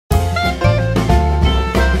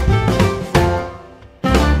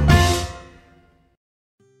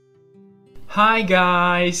Hi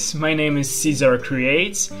guys, my name is Cesar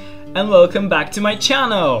Creates and welcome back to my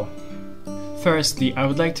channel! Firstly, I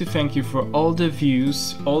would like to thank you for all the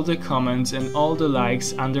views, all the comments and all the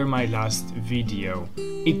likes under my last video.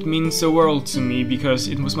 It means the world to me because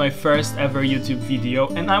it was my first ever YouTube video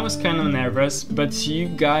and I was kinda nervous, but you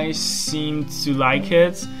guys seemed to like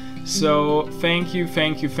it. So thank you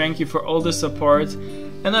for all the support,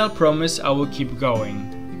 and I'll promise I will keep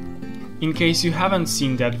going. In case you haven't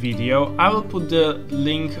seen that video, I will put the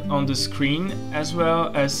link on the screen as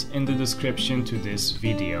well as in the description to this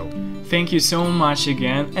video. Thank you so much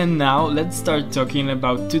again, and now let's start talking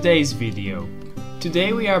about today's video.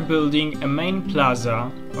 Today we are building a main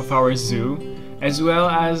plaza of our zoo as well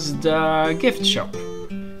as the gift shop.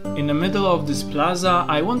 In the middle of this plaza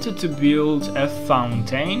I wanted to build a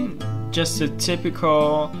fountain, just a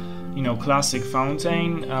typical classic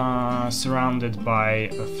fountain surrounded by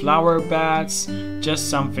flower beds, just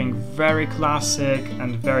something very classic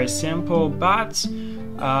and very simple, but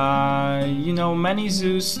many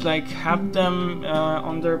zoos have them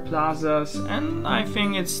on their plazas, and I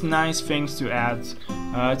think it's nice things to add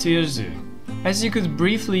to your zoo. As you could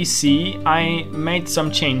briefly see, I made some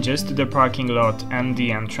changes to the parking lot and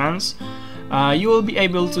the entrance. You will be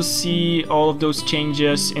able to see all of those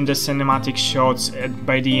changes in the cinematic shots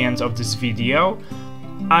by the end of this video.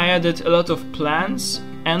 I added a lot of plants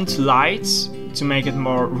and lights to make it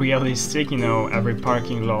more realistic, every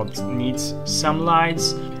parking lot needs some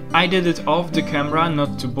lights. I did it off the camera,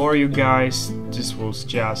 not to bore you guys, this was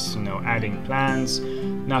just, adding plants,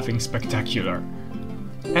 nothing spectacular.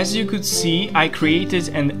 As you could see, I created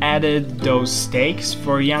and added those stakes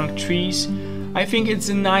for young trees. I think it's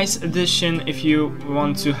a nice addition if you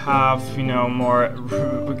want to have, more,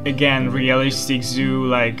 again, realistic zoo,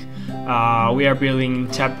 we are building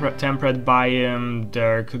temperate biome,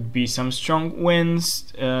 there could be some strong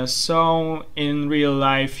winds, so in real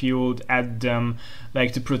life you would add them,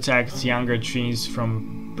 to protect younger trees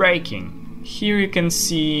from breaking. Here you can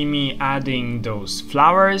see me adding those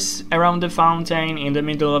flowers around the fountain in the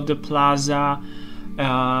middle of the plaza.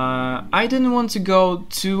 I didn't want to go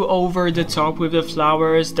too over the top with the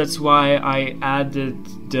flowers, that's why I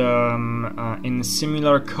added them in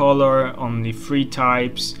similar color, only 3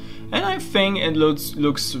 types, and I think it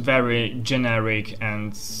looks very generic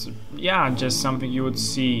and yeah, just something you would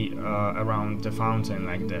see around the fountain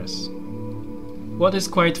like this. What is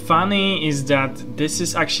quite funny is that this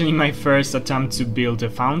is actually my first attempt to build a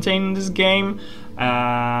fountain in this game.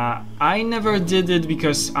 I never did it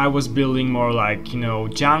because I was building more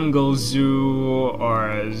jungle zoo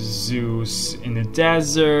or zoos in the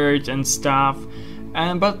desert and stuff.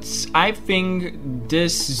 But I think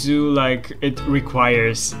this zoo, it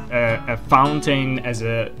requires a fountain as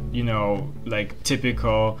a,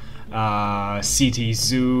 typical city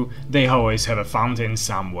zoo. They always have a fountain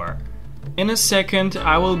somewhere. In a second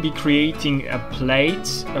I will be creating a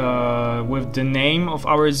plate with the name of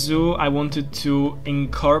our zoo I wanted to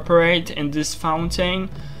incorporate in this fountain,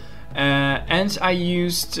 and I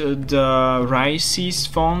used the Rice's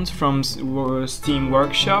font from Steam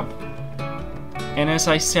Workshop. And as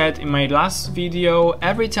I said in my last video,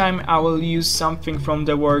 every time I will use something from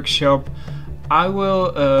the workshop, I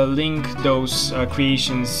will link those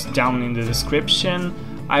creations down in the description.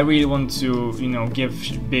 I really want to, give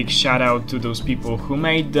big shout out to those people who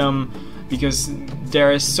made them, because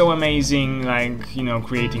they're so amazing,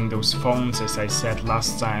 creating those fonts, as I said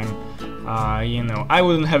last time. I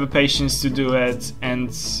wouldn't have the patience to do it, and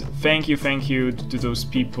thank you to those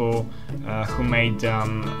people who made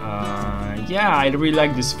them. Yeah, I really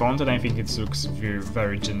like this font and I think it looks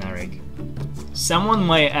very generic. Someone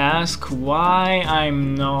might ask why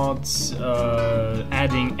I'm not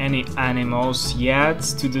adding any animals yet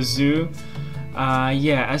to the zoo.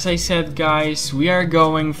 Yeah, as I said guys, we are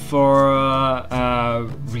going for a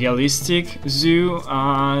realistic zoo,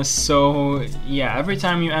 so yeah, every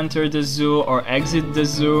time you enter the zoo or exit the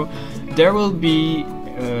zoo, there will be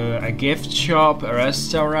a gift shop, a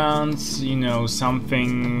restaurant,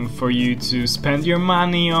 something for you to spend your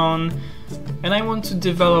money on. And I want to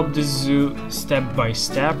develop the zoo step by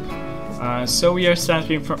step. So we are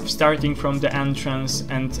starting from the entrance,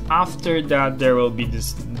 and after that there will be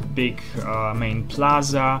this big main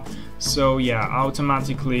plaza. So yeah,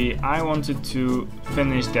 automatically I wanted to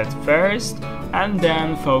finish that first and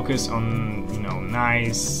then focus on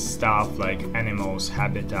nice stuff like animals,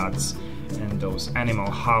 habitats and those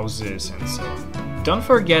animal houses and so on. Don't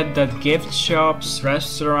forget that gift shops,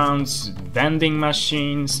 restaurants, vending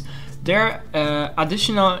machines, they're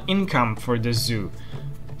additional income for the zoo.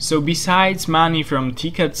 So besides money from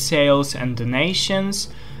ticket sales and donations,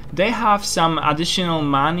 They have some additional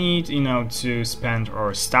money, you know, to spend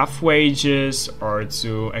or staff wages or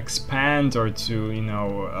to expand or to, you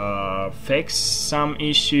know, fix some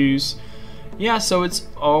issues. Yeah, so it's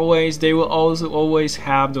always, they will also always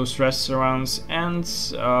have those restaurants and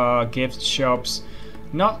gift shops,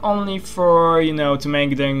 not only for, you know, to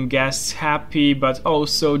make their guests happy, but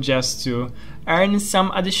also just to earn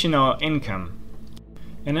some additional income.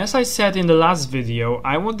 And as I said in the last video,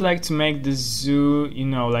 I would like to make the zoo, you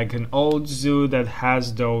know, like an old zoo that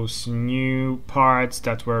has those new parts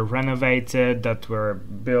that were renovated, that were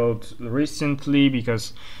built recently,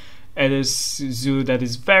 because it is a zoo that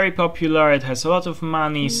is very popular, it has a lot of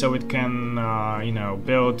money, so it can, you know,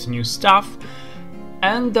 build new stuff.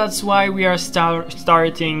 And that's why we are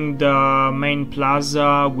starting the main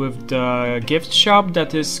plaza with the gift shop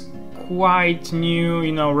that is quite new,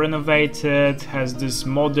 you know, renovated, has this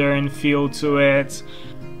modern feel to it.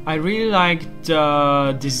 I really like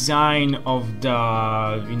the design of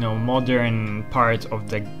the, you know, modern part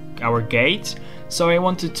of our gate, so I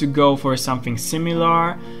wanted to go for something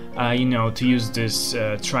similar, you know, to use this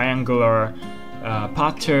triangular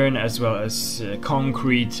pattern as well as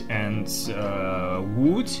concrete and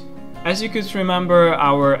wood. As you could remember,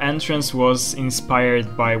 our entrance was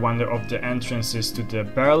inspired by one of the entrances to the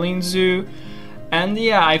Berlin Zoo. And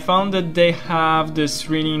yeah, I found that they have this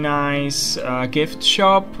really nice gift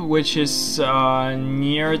shop which is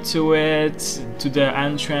near to it, to the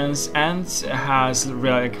entrance, and has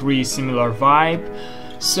like really similar vibe.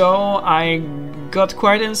 So I got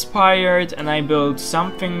quite inspired and I built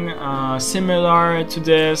something similar to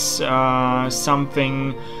this,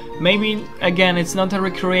 something maybe, again, it's not a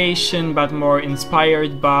recreation, but more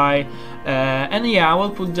inspired by, and yeah, I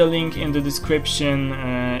will put the link in the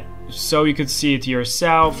description so you could see it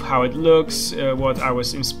yourself, how it looks, what I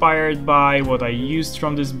was inspired by, what I used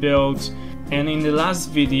from this build. And in the last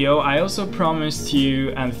video I also promised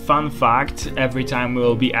you a fun fact every time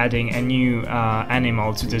we'll be adding a new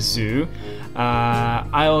animal to the zoo.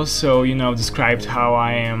 I also, you know, described how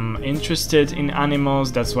I am interested in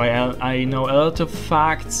animals, that's why I know a lot of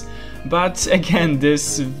facts. But again,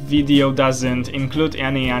 this video doesn't include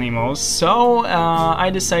any animals, so I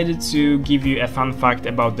decided to give you a fun fact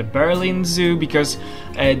about the Berlin Zoo, because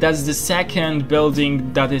that's the second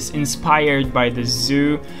building that is inspired by the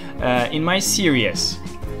zoo in my series.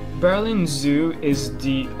 Berlin Zoo is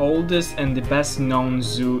the oldest and the best known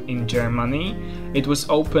zoo in Germany. It was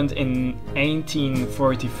opened in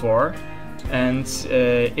 1844. And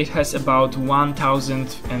it has about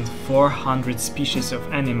 1,400 species of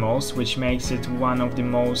animals, which makes it one of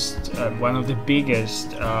the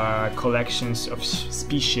biggest collections of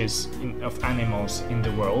species of animals in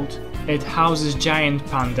the world. It houses giant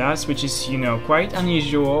pandas, which is, you know, quite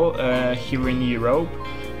unusual here in Europe.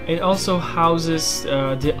 It also houses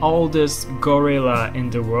the oldest gorilla in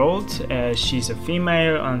the world. She's a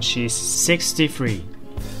female and she's 63.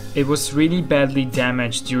 It was really badly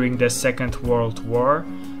damaged during the Second World War.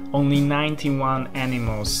 Only 91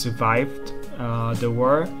 animals survived the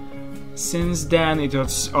war. Since then it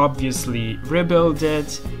was obviously rebuilt,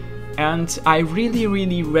 and I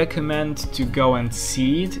really recommend to go and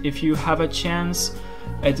see it if you have a chance.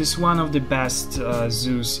 It is one of the best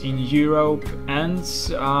zoos in Europe, and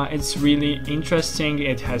it's really interesting.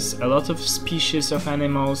 It has a lot of species of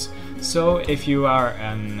animals, so if you are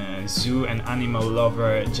a zoo and animal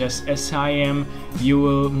lover just as I am, you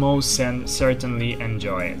will most certainly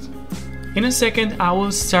enjoy it. In a second I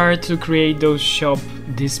will start to create those shop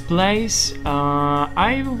displays.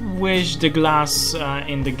 I wish the glass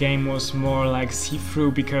in the game was more like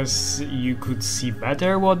see-through, because you could see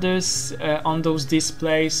better what is on those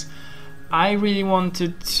displays. I really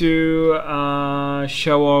wanted to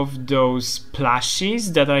show off those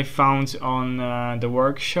plushies that I found on the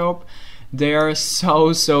workshop. They are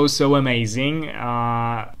so amazing.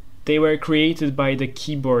 They were created by the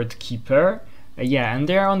keyboard keeper. Yeah, and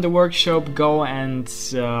they're on the workshop. Go and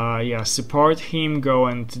yeah, support him, go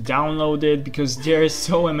and download it, because they're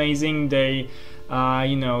so amazing. They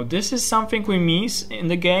you know, this is something we miss in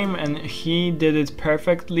the game, and he did it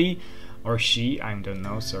perfectly, or she, I don't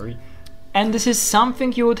know, sorry. And this is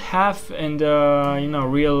something you would have in the, you know,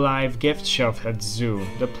 real life gift shop at zoo.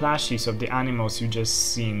 The plushies of the animals you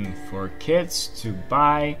just seen for kids to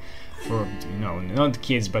buy, for, you know, not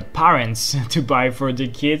kids but parents to buy for the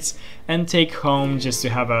kids and take home just to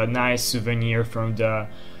have a nice souvenir from the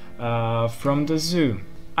zoo.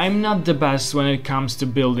 I'm not the best when it comes to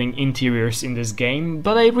building interiors in this game,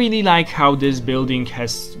 but I really like how this building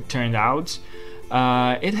has turned out.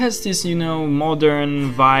 It has this, you know,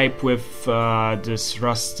 modern vibe with this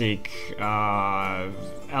rustic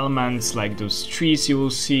elements like those trees you will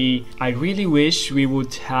see. I really wish we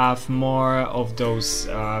would have more of those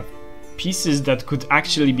pieces that could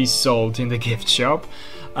actually be sold in the gift shop.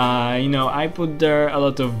 You know, I put there a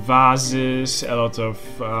lot of vases, a lot of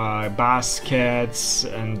baskets,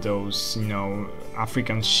 and those, you know,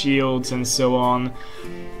 African shields and so on,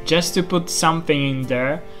 just to put something in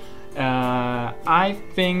there. I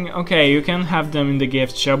think, okay, you can have them in the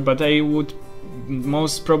gift shop, but they would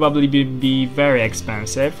most probably be very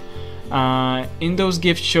expensive. In those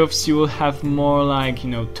gift shops you will have more like, you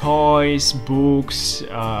know, toys, books,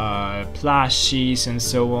 plushies and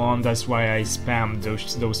so on. That's why I spammed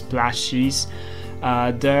those plushies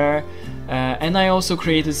there. And I also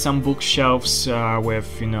created some bookshelves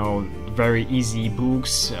with, you know, very easy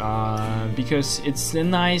books, because it's a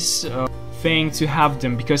nice thing to have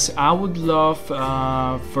them, because I would love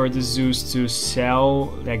for the zoos to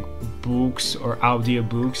sell like books or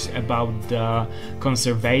audiobooks about the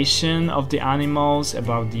conservation of the animals,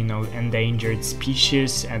 about, you know, endangered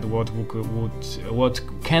species, and what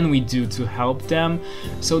can we do to help them,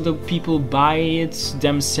 so the people buy it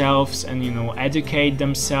themselves and, you know, educate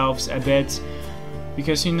themselves a bit.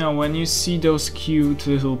 Because, you know, when you see those cute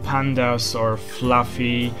little pandas or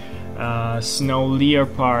fluffy snow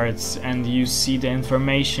leopards, and you see the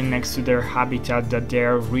information next to their habitat that they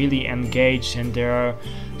are really engaged and there are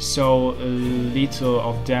so little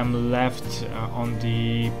of them left on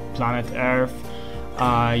the planet Earth,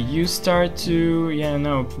 you start to, you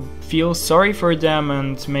know, feel sorry for them,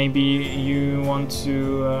 and maybe you want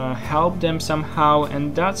to help them somehow.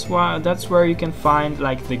 And that's where you can find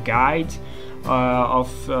like the guide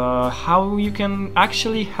of how you can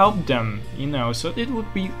actually help them, you know. So it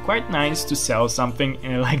would be quite nice to sell something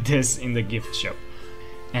like this in the gift shop.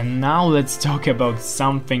 And now let's talk about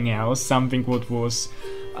something else, something what was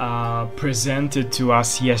presented to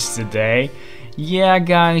us yesterday. Yeah,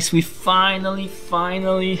 guys, we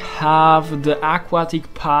finally have the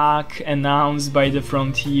aquatic park announced by the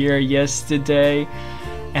Frontier yesterday,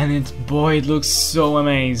 and it looks so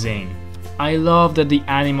amazing. I love that the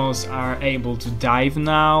animals are able to dive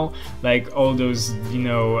now, like all those, you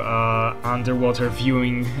know, underwater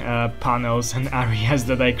viewing panels and areas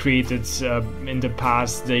that I created in the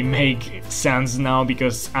past. They make sense now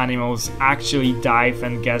because animals actually dive,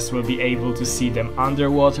 and guests will be able to see them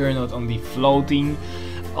underwater, not only floating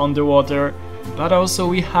underwater. But also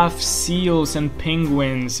we have seals and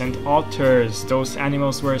penguins and otters. Those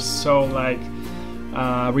animals were so like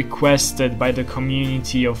requested by the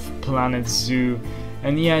community of Planet Zoo,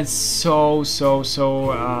 and yeah, it's so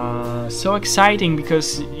exciting,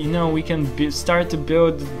 because, you know, we can start to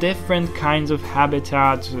build different kinds of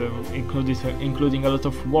habitat, including a lot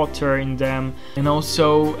of water in them, and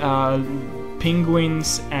also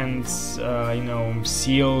penguins and you know,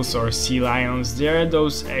 seals or sea lions. They're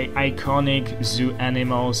those iconic zoo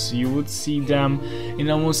animals. You would see them in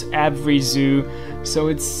almost every zoo, so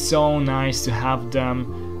it's so nice to have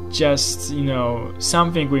them. Just, you know,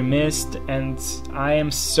 something we missed, and I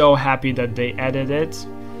am so happy that they added it.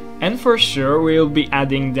 And for sure we'll be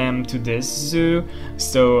adding them to this zoo,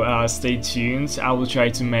 so stay tuned. I will try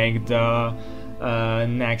to make the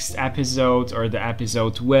next episode, or the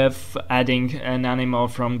episode with adding an animal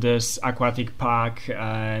from this aquatic park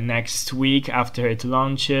next week after it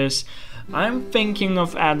launches. I'm thinking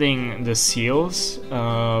of adding the seals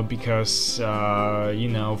because you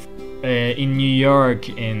know, in New York,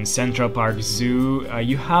 in Central Park Zoo,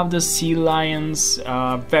 you have the sea lions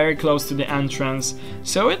very close to the entrance,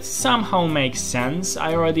 so it somehow makes sense.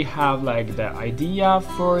 I already have like the idea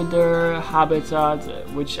for their habitat,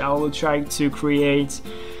 which I will try to create.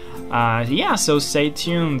 Yeah, so stay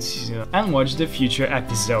tuned and watch the future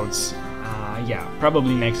episodes. Yeah,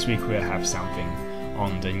 probably next week we'll have something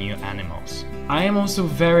on the new animals. I am also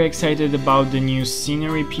very excited about the new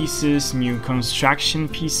scenery pieces, new construction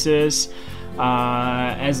pieces.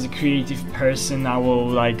 As a creative person, I will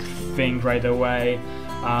like think right away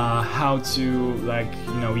how to, like,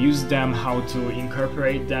 you know, use them, how to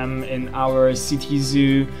incorporate them in our city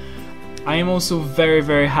zoo. I am also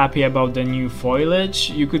very happy about the new foliage.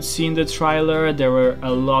 You could see in the trailer there were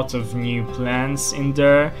a lot of new plants in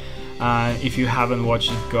there. If you haven't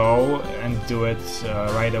watched it, go and do it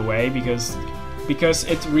right away, because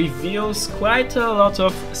it reveals quite a lot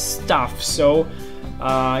of stuff. So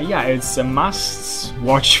yeah, it's a must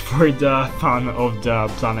watch for the fun of the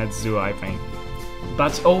Planet Zoo, I think.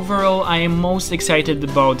 But overall, I am most excited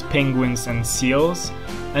about penguins and seals.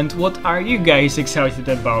 And what are you guys excited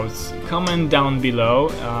about? Comment down below.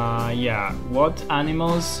 Yeah, what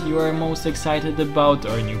animals you are most excited about,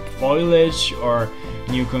 or new foliage, or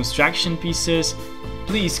new construction pieces?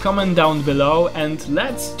 Please comment down below and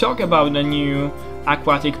let's talk about the new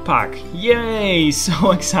aquatic park. Yay!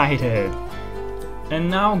 So excited! And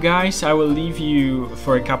now guys, I will leave you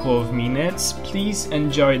for a couple of minutes. Please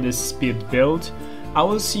enjoy this speed build. I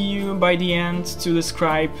will see you by the end to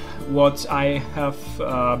describe what I have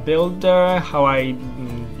built there, how I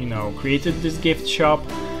created this gift shop.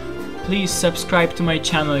 Please subscribe to my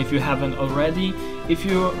channel if you haven't already. If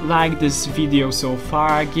you like this video so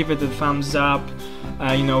far, give it a thumbs up.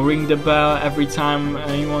 Ring the bell every time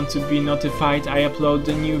you want to be notified I upload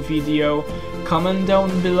the new video. Comment down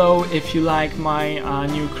below if you like my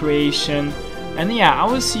new creation. And yeah, I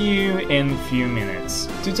will see you in a few minutes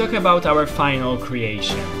to talk about our final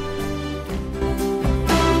creation.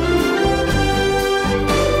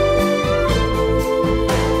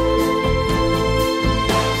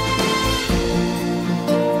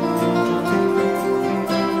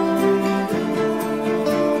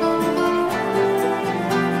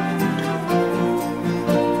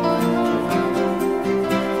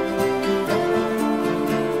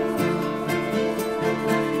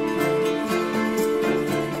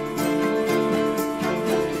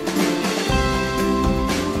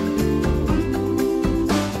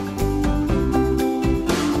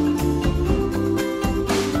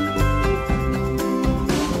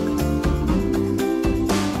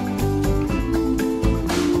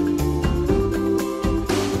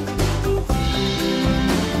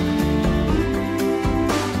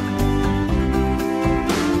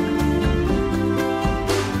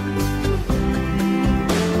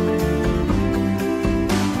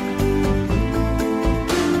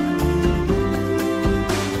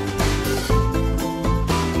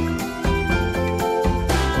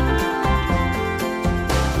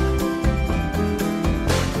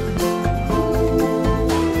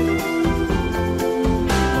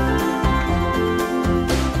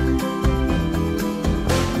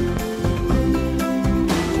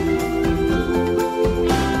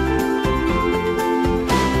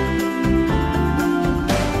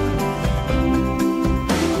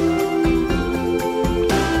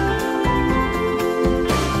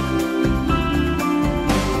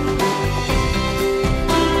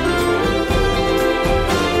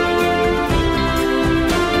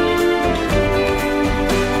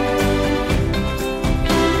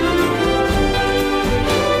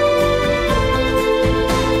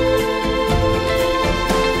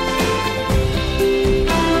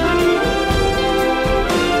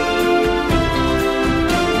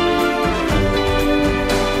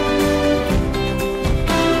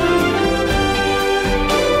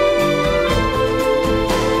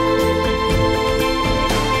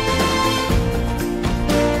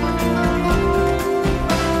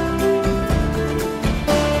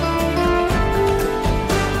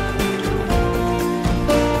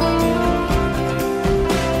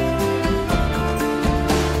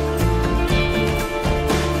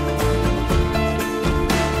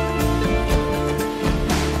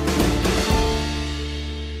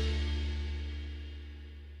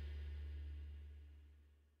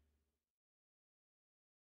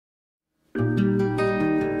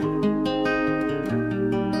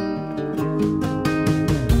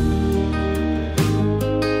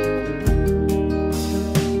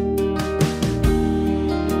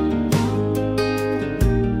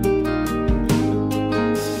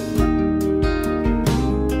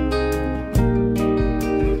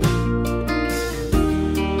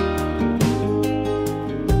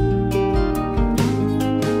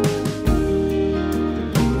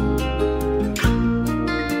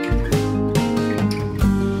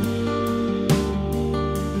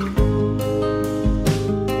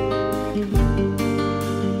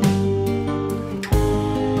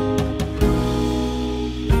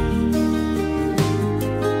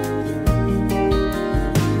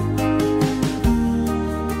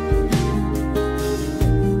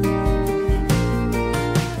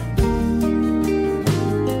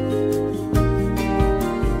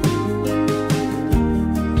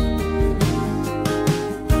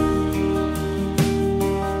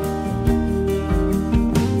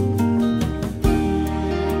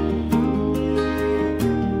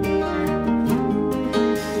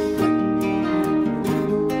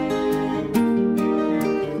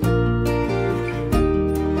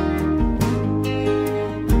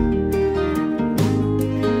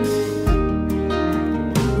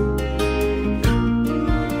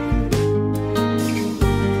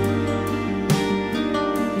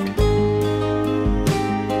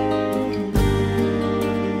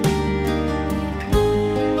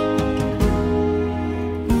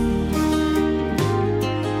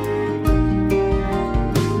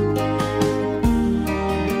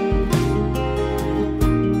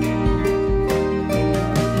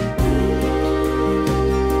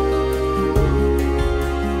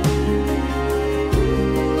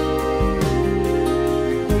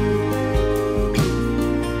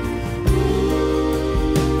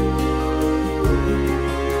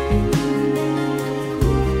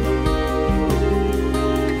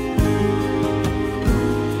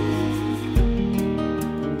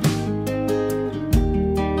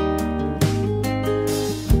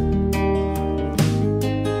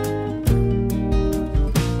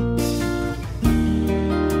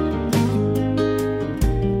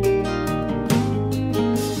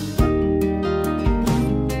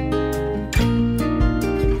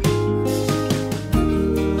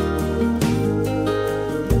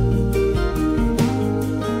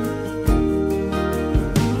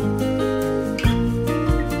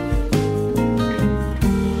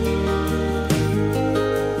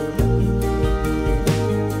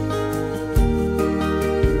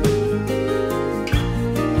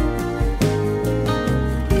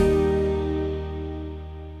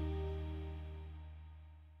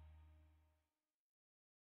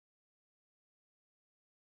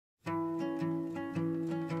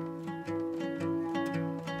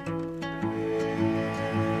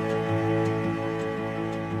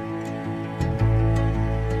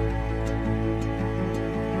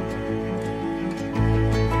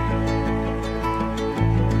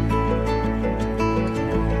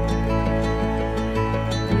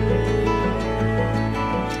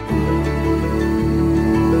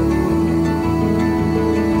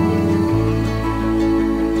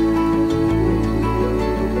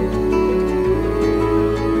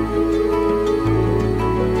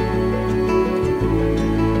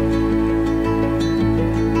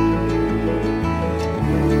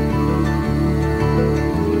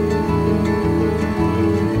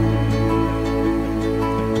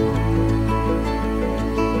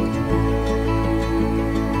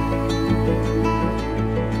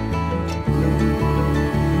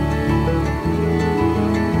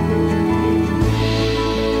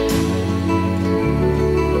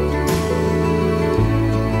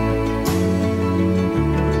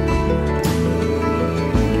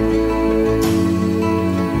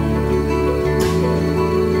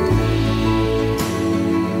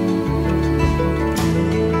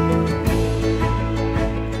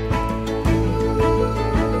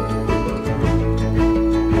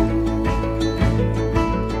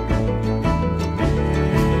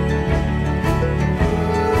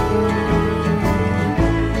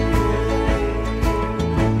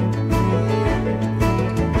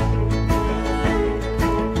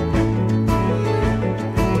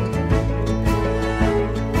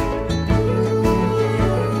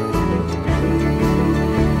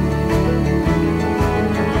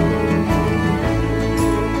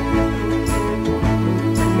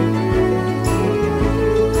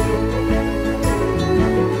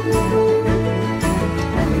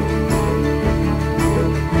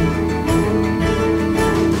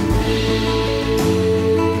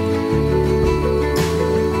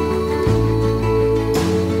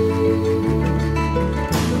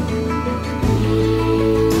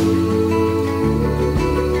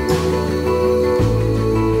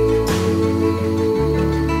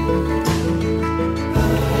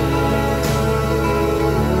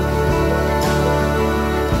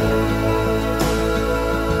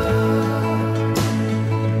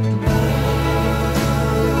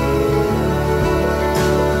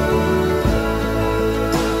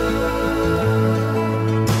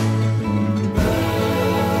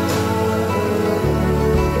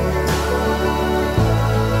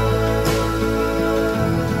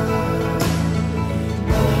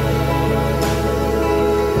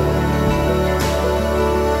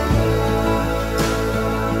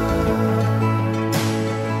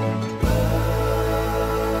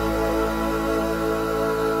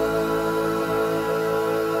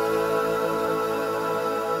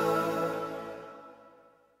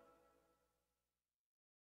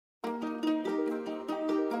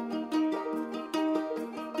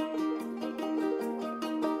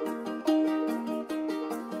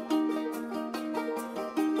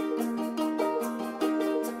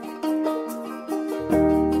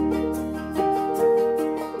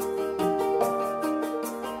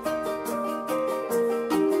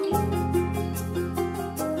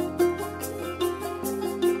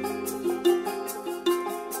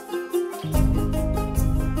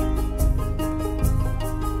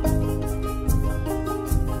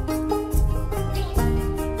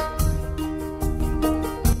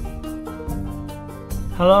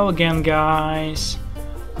 Hello again, guys!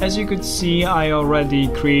 As you could see, I already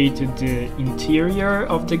created the interior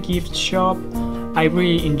of the gift shop. I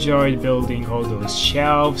really enjoyed building all those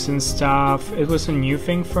shelves and stuff. It was a new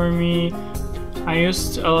thing for me. I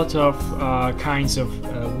used a lot of kinds of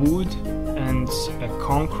wood and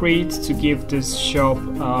concrete to give this shop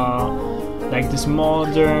like this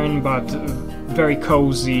modern but very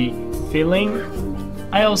cozy feeling.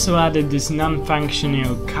 I also added this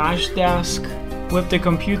non-functional cash desk with the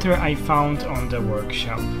computer I found on the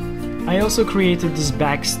workshop. I also created this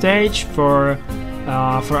backstage for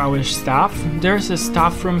our staff. There's a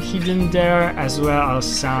staff room hidden there, as well as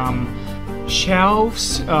some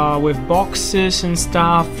shelves with boxes and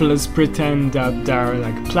stuff. Let's pretend that there are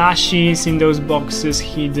like plushies in those boxes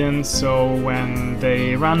hidden, so when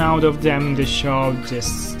they run out of them in the shop,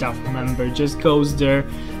 this staff member just goes there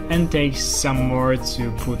and takes some more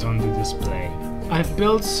to put on the display. I've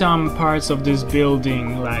built some parts of this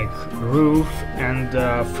building like roof and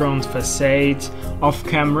front facade off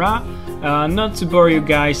camera. Not to bore you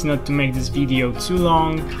guys, not to make this video too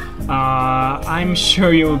long. I'm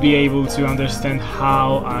sure you will be able to understand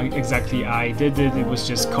how exactly I did it. It was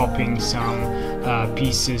just copying some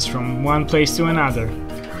pieces from one place to another.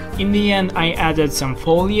 In the end, I added some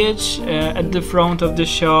foliage at the front of the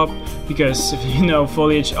shop, because you know,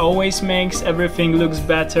 foliage always makes everything looks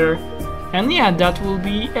better. And yeah, that will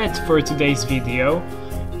be it for today's video.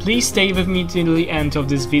 Please stay with me till the end of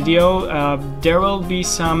this video. There will be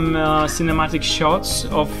some cinematic shots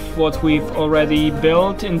of what we've already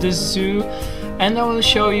built in this zoo, and I will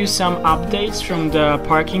show you some updates from the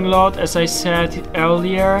parking lot. As I said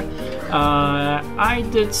earlier, I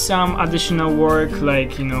did some additional work,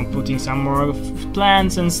 like, you know, putting some more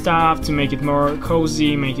plants and stuff to make it more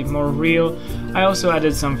cozy, make it more real. I also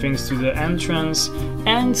added some things to the entrance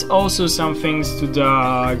and also some things to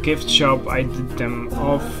the gift shop. I did them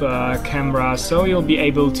off camera, so you'll be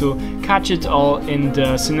able to catch it all in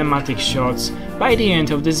the cinematic shots by the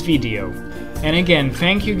end of this video. And again,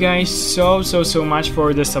 thank you guys so much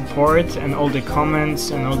for the support and all the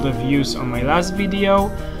comments and all the views on my last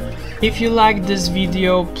video. If you liked this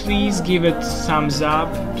video, please give it a thumbs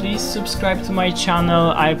up. Please subscribe to my channel.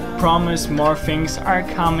 I promise more things are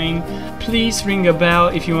coming. Please ring a bell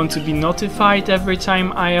if you want to be notified every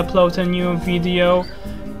time I upload a new video.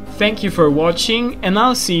 Thank you for watching, and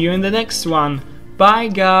I'll see you in the next one. Bye,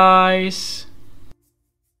 guys!